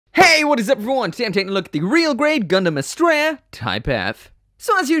Hey, what is up everyone? Today I'm taking a look at the real grade Gundam Exia Type F.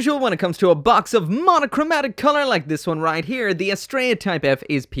 So as usual, when it comes to a box of monochromatic color like this one right here, the Astrea Type F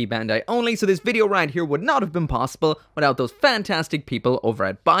is P-Bandai only, so this video right here would not have been possible without those fantastic people over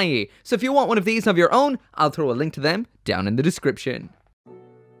at BUYEE. So if you want one of these of your own, I'll throw a link to them down in the description.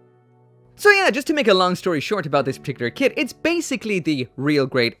 So yeah, just to make a long story short about this particular kit, it's basically the real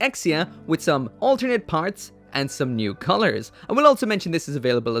grade Exia with some alternate parts and some new colors. I will also mention this is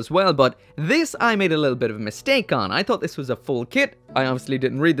available as well, but this I made a little bit of a mistake on. I thought this was a full kit. I obviously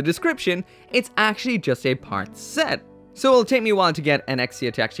didn't read the description. It's actually just a parts set. So it'll take me a while to get an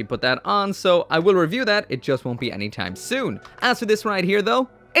Exia to actually put that on, so I will review that. It just won't be anytime soon. As for this right here though,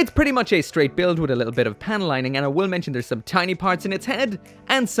 it's pretty much a straight build with a little bit of panel lining, and I will mention there's some tiny parts in its head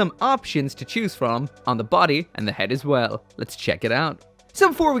and some options to choose from on the body and the head as well. Let's check it out. So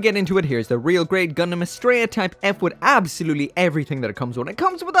before we get into it, here's the real grade Gundam Exia Type F with absolutely everything that it comes with. It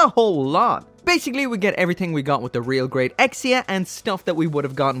comes with a whole lot. Basically, we get everything we got with the real grade Exia and stuff that we would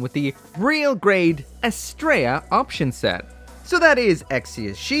have gotten with the real grade Astrea option set. So that is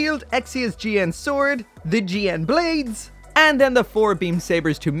Exia's shield, Exia's GN sword, the GN blades, and then the 4 beam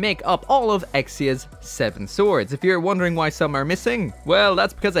sabers to make up all of Exia's 7 swords. If you're wondering why some are missing, well,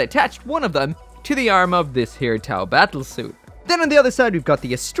 that's because I attached one of them to the arm of this here Tau battlesuit. Then on the other side, we've got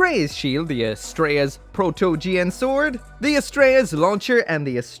the Astrea's shield, the Astrea's proto-GN sword, the Astrea's launcher, and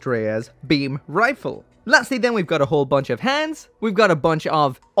the Astrea's beam rifle. Lastly then, we've got a whole bunch of hands. We've got a bunch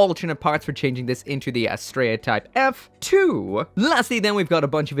of alternate parts for changing this into the Astrea Type F too. Lastly then, we've got a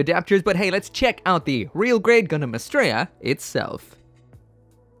bunch of adapters, but hey, let's check out the real grade Gundam Exia itself.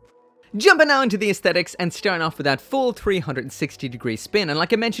 Jumping now into the aesthetics and starting off with that full 360-degree spin, and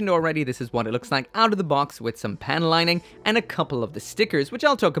like I mentioned already, this is what it looks like out of the box with some panel lining and a couple of the stickers, which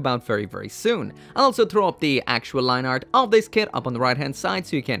I'll talk about very soon. I'll also throw up the actual line art of this kit up on the right hand side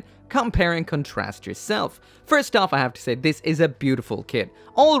so you can compare and contrast yourself. First off, I have to say this is a beautiful kit.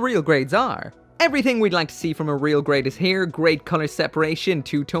 All real grades are. Everything we'd like to see from a real grade is here. Great color separation,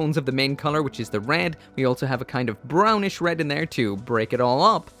 2 tones of the main color, which is the red. We also have a kind of brownish red in there to break it all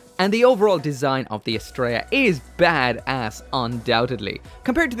up. And the overall design of the Astrea is badass, undoubtedly.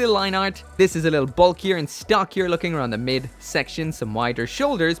 Compared to the line art, this is a little bulkier and stockier looking around the mid section, some wider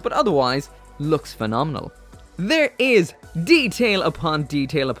shoulders, but otherwise looks phenomenal. There is detail upon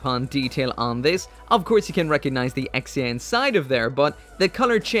detail upon detail on this. Of course you can recognize the Exia inside of there, but the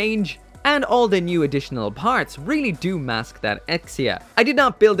color change and all the new additional parts really do mask that Exia. I did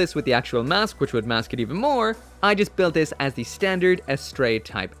not build this with the actual mask, which would mask it even more. I just built this as the standard Astrea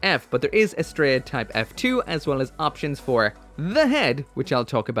Type F, but there is Astrea Type F2 as well as options for the head, which I'll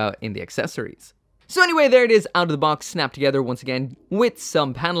talk about in the accessories. So anyway, there it is out of the box, snapped together once again with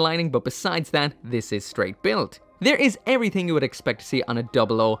some panel lining, but besides that, this is straight built. There is everything you would expect to see on a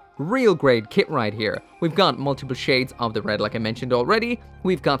 00 real grade kit right here. We've got multiple shades of the red like I mentioned already.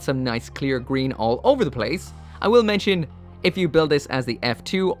 We've got some nice clear green all over the place. I will mention, if you build this as the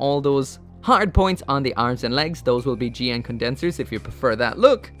F2, all those hard points on the arms and legs, those will be GN condensers if you prefer that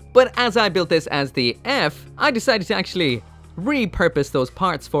look. But as I built this as the F, I decided to actually repurpose those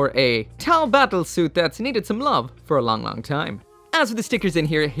parts for a Tau battlesuit that's needed some love for a long time. As for the stickers in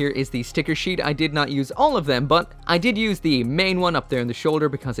here, here is the sticker sheet. I did not use all of them, but I did use the main one up there in the shoulder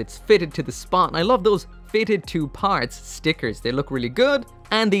because it's fitted to the spot, and I love those fitted to parts stickers. They look really good.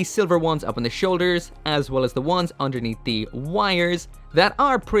 And the silver ones up on the shoulders, as well as the ones underneath the wires that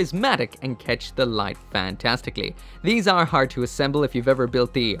are prismatic and catch the light fantastically. These are hard to assemble. If you've ever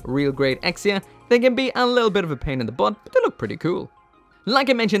built the real grade Exia, they can be a little bit of a pain in the butt, but they look pretty cool. Like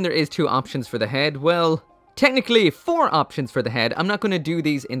I mentioned, there is 2 options for the head. Well, technically 4 options for the head. I'm not going to do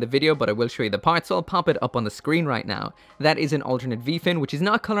these in the video, but I will show you the parts, so I'll pop it up on the screen right now. That is an alternate V-fin, which is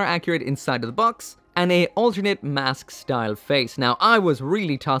not color accurate inside of the box, and a alternate mask style face. Now, I was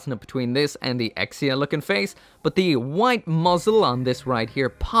really tossing up between this and the Exia looking face, but the white muzzle on this right here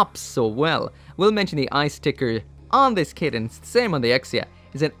pops so well. We'll mention the eye sticker on this kit, and same on the Exia,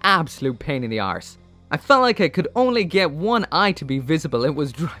 is an absolute pain in the arse. I felt like I could only get one eye to be visible. It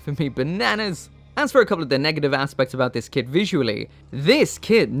was driving me bananas. As for a couple of the negative aspects about this kit visually, this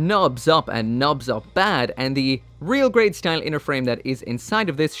kit nubs up and nubs up bad, and the real grade style inner frame that is inside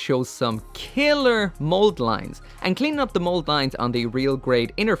of this shows some killer mold lines. And cleaning up the mold lines on the real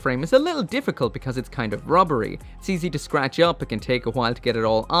grade inner frame is a little difficult because it's kind of rubbery. It's easy to scratch up, it can take a while to get it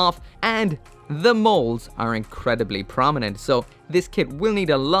all off, and the molds are incredibly prominent. So this kit will need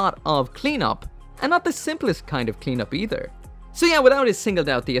a lot of cleanup, and not the simplest kind of cleanup either. So yeah, without it singled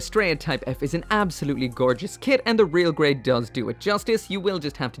out, the Astrea Type F is an absolutely gorgeous kit, and the real grade does do it justice. You will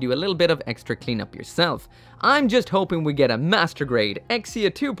just have to do a little bit of extra cleanup yourself. I'm just hoping we get a master grade Exia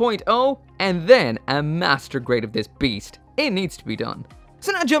 2.0 and then a master grade of this beast. It needs to be done.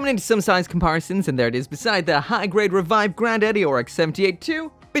 So now jumping into some size comparisons, and there it is beside the high grade revived Granddaddy Oryx 78-2.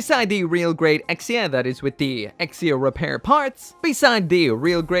 Beside the real grade Exia, that is with the Exia repair parts. Beside the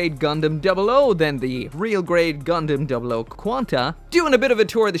real grade Gundam 00, then the real grade Gundam 00 Quanta. Doing a bit of a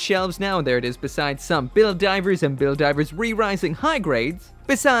tour of the shelves now, and there it is beside some Build Divers and Build Divers Re-Rising high grades.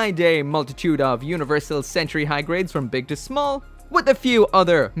 Beside a multitude of Universal Century high grades from big to small. With a few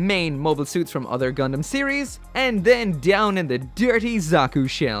other main mobile suits from other Gundam series. And then down in the dirty Zaku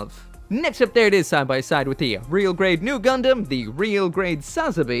shelf. Next up, there it is side by side with the real grade New Gundam, the real grade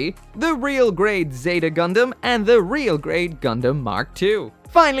Sazabi, the real grade Zeta Gundam, and the real grade Gundam Mark II.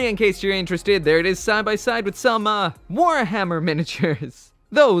 Finally, in case you're interested, there it is side by side with some Warhammer miniatures.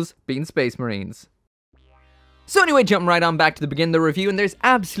 Those being Space Marines. So anyway, jumping right on back to the beginning of the review, and there's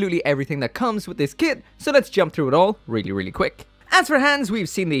absolutely everything that comes with this kit, so let's jump through it all really quick. As for hands, we've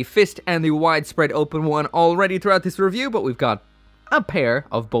seen the fist and the widespread open one already throughout this review, but we've got a pair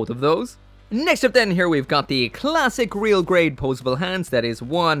of both of those. Next up then, here we've got the classic real grade posable hands, that is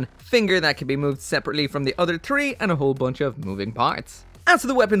one finger that can be moved separately from the other three, and a whole bunch of moving parts. As for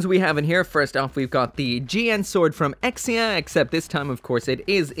the weapons we have in here, first off we've got the GN sword from Exia, except this time of course it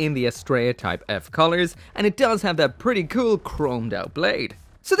is in the Astrea Type F colors, and it does have that pretty cool chromed out blade.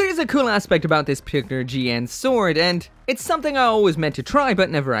 So there is a cool aspect about this particular GN sword, and it's something I always meant to try but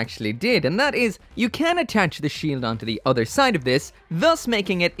never actually did, and that is you can attach the shield onto the other side of this, thus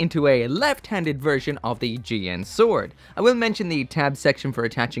making it into a left-handed version of the GN sword. I will mention the tab section for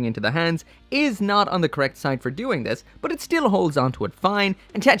attaching into the hands is not on the correct side for doing this, but it still holds onto it fine.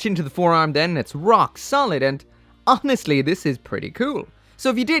 Attach into the forearm then, it's rock solid, and honestly this is pretty cool. So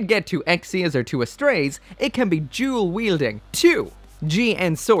if you did get two Exias or two Astreas, it can be dual wielding two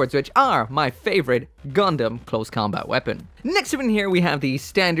GN swords, which are my favorite Gundam close combat weapon. Next up in here we have the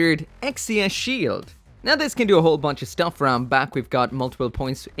standard Exia shield. Now this can do a whole bunch of stuff. Around back we've got multiple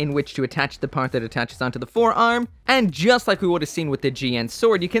points in which to attach the part that attaches onto the forearm, and just like we would have seen with the GN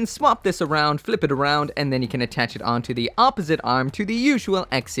sword, you can swap this around, flip it around, and then you can attach it onto the opposite arm to the usual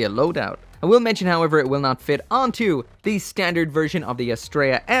Exia loadout. I will mention however it will not fit onto the standard version of the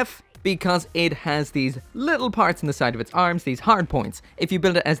Astrea F, because it has these little parts in the side of its arms, these hard points. If you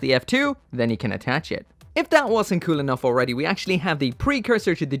build it as the F2, then you can attach it. If that wasn't cool enough already, we actually have the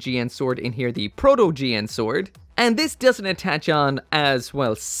precursor to the GN sword in here, the Proto-GN sword. And this doesn't attach on as,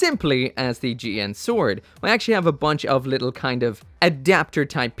 well, simply as the GN sword. We actually have a bunch of little kind of adapter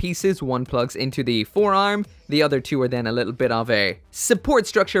type pieces. One plugs into the forearm, the other two are then a little bit of a support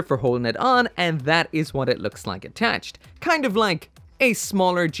structure for holding it on, and that is what it looks like attached. Kind of like a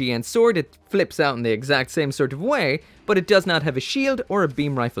smaller GN sword. It flips out in the exact same sort of way, but it does not have a shield or a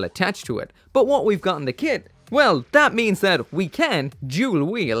beam rifle attached to it. But what we've got in the kit, well, that means that we can dual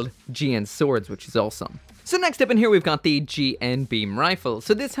wield GN swords, which is awesome. So next up in here we've got the GN beam rifle.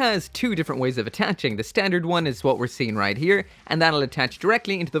 So this has two different ways of attaching. The standard one is what we're seeing right here, and that'll attach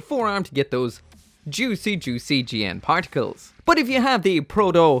directly into the forearm to get those juicy GN particles. But if you have the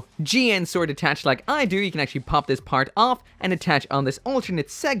Proto GN sword attached like I do, you can actually pop this part off and attach on this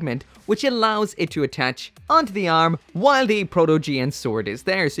alternate segment, which allows it to attach onto the arm while the Proto GN sword is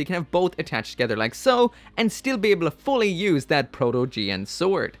there. So you can have both attached together like so, and still be able to fully use that Proto GN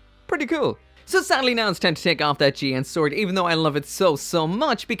sword. Pretty cool. So sadly now it's time to take off that GN sword, even though I love it so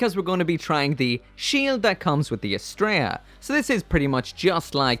much, because we're going to be trying the shield that comes with the Astrea. So this is pretty much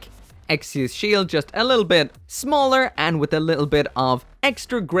just like Exia's shield, just a little bit smaller and with a little bit of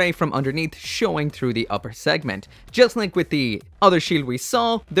extra grey from underneath showing through the upper segment. Just like with the other shield we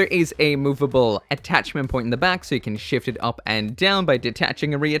saw, there is a movable attachment point in the back, so you can shift it up and down by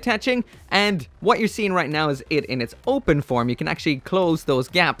detaching and reattaching, and what you're seeing right now is it in its open form. You can actually close those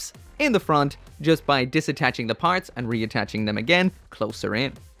gaps in the front just by disattaching the parts and reattaching them again closer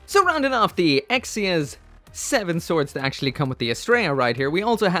in. So rounding off the Exia's 7 swords that actually come with the Astrea right here, we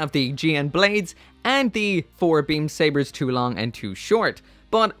also have the GN blades and the 4 beam sabers, too long and too short.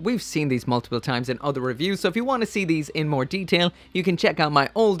 But we've seen these multiple times in other reviews, so if you want to see these in more detail, you can check out my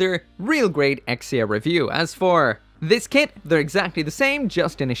older real grade Exia review. As for this kit, they're exactly the same,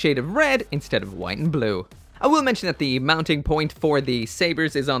 just in a shade of red instead of white and blue. I will mention that the mounting point for the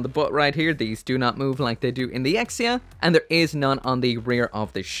sabers is on the butt right here. These do not move like they do in the Exia, and there is none on the rear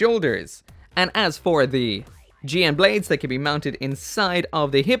of the shoulders. And as for the GN blades, they can be mounted inside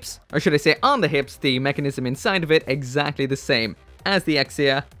of the hips, or should I say on the hips, the mechanism inside of it exactly the same. as the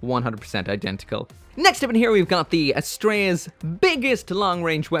Exia, 100% identical. Next up in here, we've got the Astrea's biggest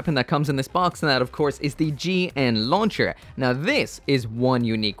long-range weapon that comes in this box, and that, of course, is the GN Launcher. Now, this is one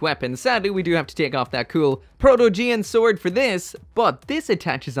unique weapon. Sadly, we do have to take off that cool Proto-GN sword for this, but this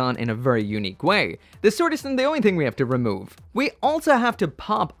attaches on in a very unique way. The sword isn't the only thing we have to remove. We also have to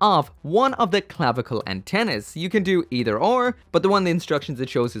pop off one of the clavicle antennas. You can do either or, but the one in the instructions it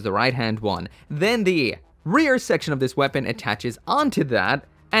shows is the right-hand one. Then the rear section of this weapon attaches onto that,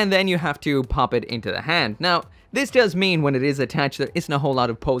 and then you have to pop it into the hand. Now, this does mean when it is attached, there isn't a whole lot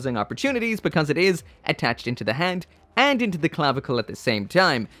of posing opportunities because it is attached into the hand and into the clavicle at the same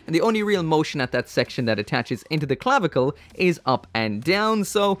time. And the only real motion at that section that attaches into the clavicle is up and down,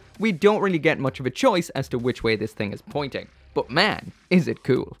 so we don't really get much of a choice as to which way this thing is pointing. But man, is it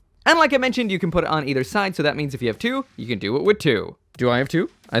cool. And like I mentioned, you can put it on either side, so that means if you have two, you can do it with two. Do I have two?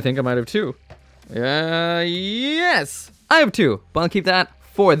 I think I might have two. Yes! I have two, but I'll keep that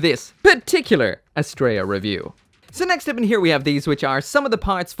for this particular Astrea review. So next up in here we have these, which are some of the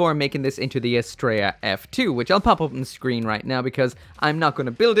parts for making this into the Astrea F2, which I'll pop up on the screen right now because I'm not going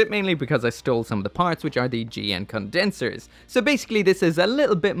to build it, mainly because I stole some of the parts, which are the GN condensers. So basically this is a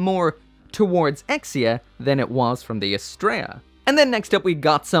little bit more towards Exia than it was from the Astrea. And then next up we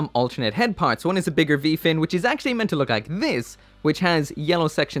got some alternate head parts. One is a bigger V-fin, which is actually meant to look like this, which has yellow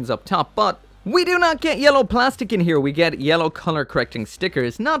sections up top, but we do not get yellow plastic in here, we get yellow color correcting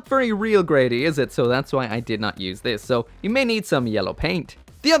stickers. Not very real grady, is it? So that's why I did not use this, so you may need some yellow paint.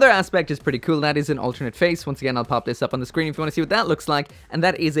 The other aspect is pretty cool, that is an alternate face. Once again, I'll pop this up on the screen if you want to see what that looks like, and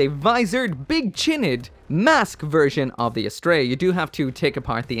that is a visored, big-chinned mask version of the Astrea. You do have to take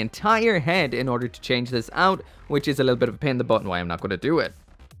apart the entire head in order to change this out, which is a little bit of a pain in the butt, and why I'm not going to do it.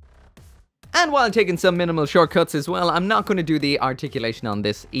 And while taking some minimal shortcuts as well, I'm not going to do the articulation on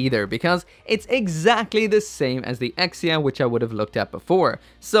this either, because it's exactly the same as the Exia, which I would have looked at before.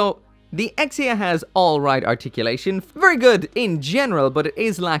 So the Exia has alright articulation, very good in general, but it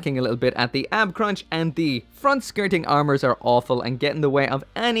is lacking a little bit at the ab crunch, and the front skirting armors are awful and get in the way of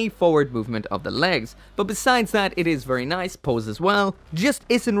any forward movement of the legs. But besides that, it is very nice, poses well, just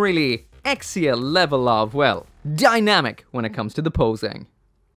isn't really Exia level of, well, dynamic when it comes to the posing.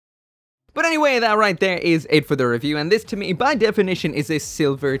 But anyway, that right there is it for the review, and this to me, by definition, is a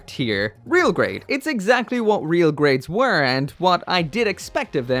silver tier real grade. It's exactly what real grades were, and what I did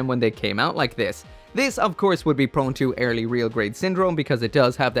expect of them when they came out like this. This, of course, would be prone to early real grade syndrome because it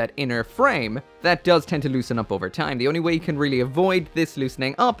does have that inner frame that does tend to loosen up over time. The only way you can really avoid this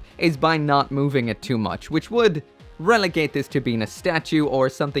loosening up is by not moving it too much, which would relegate this to being a statue or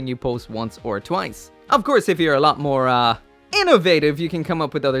something you pose once or twice. Of course, if you're a lot more, innovative, you can come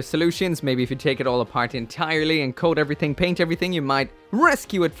up with other solutions. Maybe if you take it all apart entirely and coat everything, paint everything, you might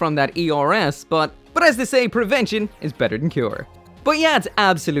rescue it from that ERS, but as they say, prevention is better than cure. But yeah, it's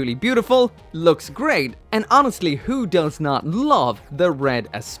absolutely beautiful, looks great, and honestly, who does not love the red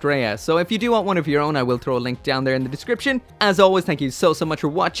Astrea? So if you do want one of your own, I will throw a link down there in the description. As always, thank you so much for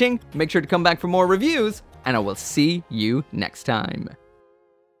watching. Make sure to come back for more reviews, and I will see you next time.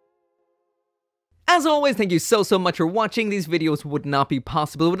 As always, thank you so much for watching. These videos would not be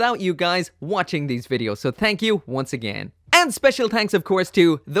possible without you guys watching these videos, so thank you once again. And special thanks, of course,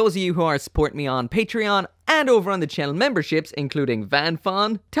 to those of you who are supporting me on Patreon and over on the channel memberships, including Van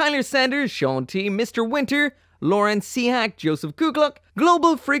Fawn, Tyler Sanders, Sean T, Mr. Winter, Lauren Seahack, Joseph Kukluk,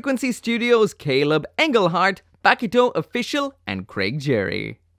 Global Frequency Studios, Caleb Engelhardt, Bakito Official, and Craig Jerry.